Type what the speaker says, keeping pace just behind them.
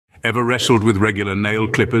Ever wrestled with regular nail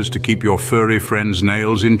clippers to keep your furry friend's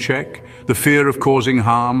nails in check? The fear of causing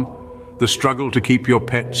harm? The struggle to keep your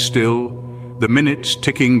pet still? The minutes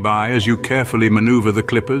ticking by as you carefully maneuver the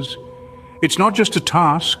clippers? It's not just a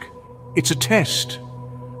task, it's a test.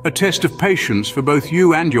 A test of patience for both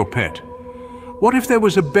you and your pet. What if there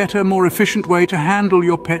was a better, more efficient way to handle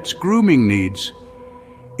your pet's grooming needs?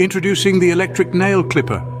 Introducing the electric nail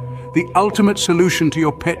clipper, the ultimate solution to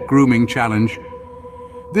your pet grooming challenge.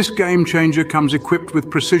 This game changer comes equipped with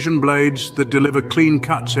precision blades that deliver clean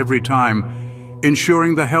cuts every time,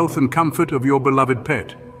 ensuring the health and comfort of your beloved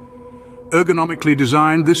pet. Ergonomically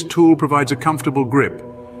designed, this tool provides a comfortable grip,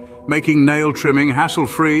 making nail trimming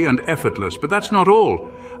hassle-free and effortless. But that's not all.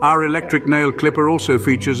 Our electric nail clipper also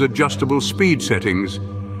features adjustable speed settings,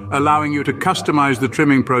 allowing you to customize the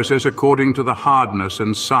trimming process according to the hardness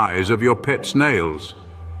and size of your pet's nails.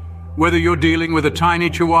 Whether you're dealing with a tiny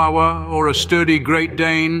Chihuahua or a sturdy Great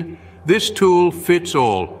Dane, this tool fits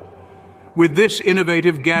all. With this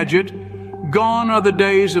innovative gadget, gone are the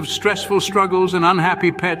days of stressful struggles and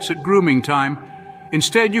unhappy pets at grooming time.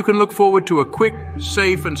 Instead, you can look forward to a quick,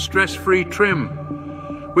 safe, and stress-free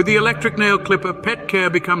trim. With the electric nail clipper, pet care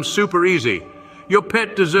becomes super easy. Your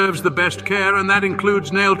pet deserves the best care, and that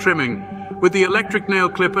includes nail trimming. With the electric nail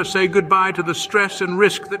clipper, say goodbye to the stress and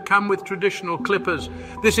risk that come with traditional clippers.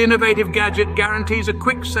 This innovative gadget guarantees a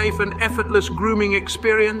quick, safe, and effortless grooming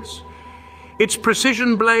experience. Its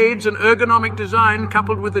precision blades and ergonomic design,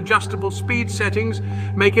 coupled with adjustable speed settings,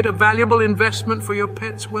 make it a valuable investment for your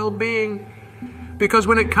pet's well-being. Because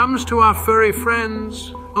when it comes to our furry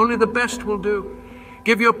friends, only the best will do.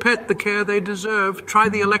 Give your pet the care they deserve. Try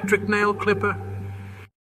the electric nail clipper.